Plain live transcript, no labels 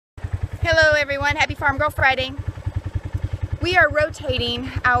everyone, happy Farm Girl Friday. We are rotating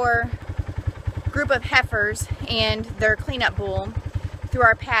our group of heifers and their cleanup bull through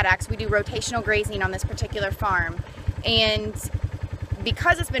our paddocks. We do rotational grazing on this particular farm, and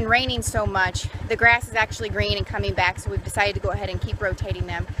because it's been raining so much, the grass is actually green and coming back, so we've decided to go ahead and keep rotating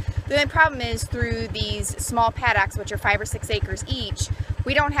them. The only problem is through these small paddocks, which are 5 or 6 acres each,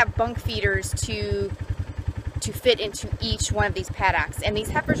 we don't have bunk feeders to fit into each one of these paddocks, and these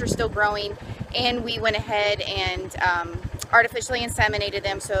heifers are still growing, and we went ahead and artificially inseminated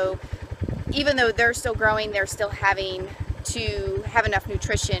them, so even though they're still growing, they're still having to have enough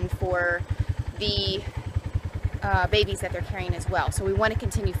nutrition for the babies that they're carrying as well. So we want to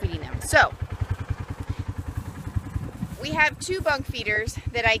continue feeding them. So we have 2 bunk feeders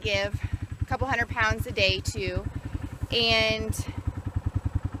that I give a couple 100 pounds a day to, and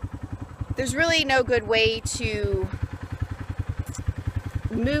there's really no good way to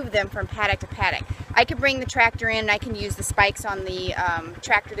move them from paddock to paddock. I could bring the tractor in, and I can use the spikes on the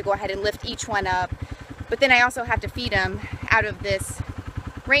tractor to go ahead and lift each one up, but then I also have to feed them out of this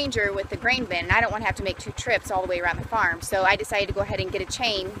Ranger with the grain bin, and I don't want to have to make 2 trips all the way around the farm. So I decided to go ahead and get a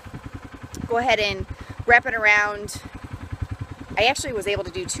chain, go ahead and wrap it around. I actually was able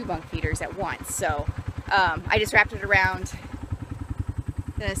to do 2 bunk feeders at once, so I just wrapped it around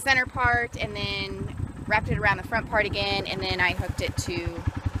the center part and then wrapped it around the front part again, and then I hooked it to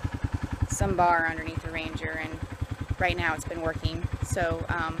some bar underneath the Ranger, and right now it's been working, so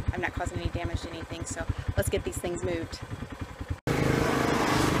I'm not causing any damage to anything. So let's get these things moved.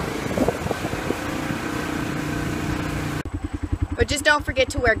 But just don't forget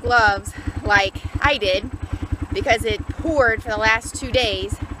to wear gloves like I did, because it poured for the last 2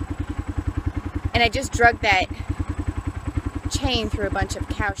 days, and I just drug that chain through a bunch of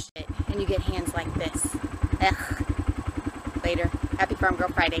cow shit, and you get hands like this. Ugh. Later. Happy Farm Girl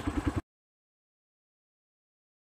Friday.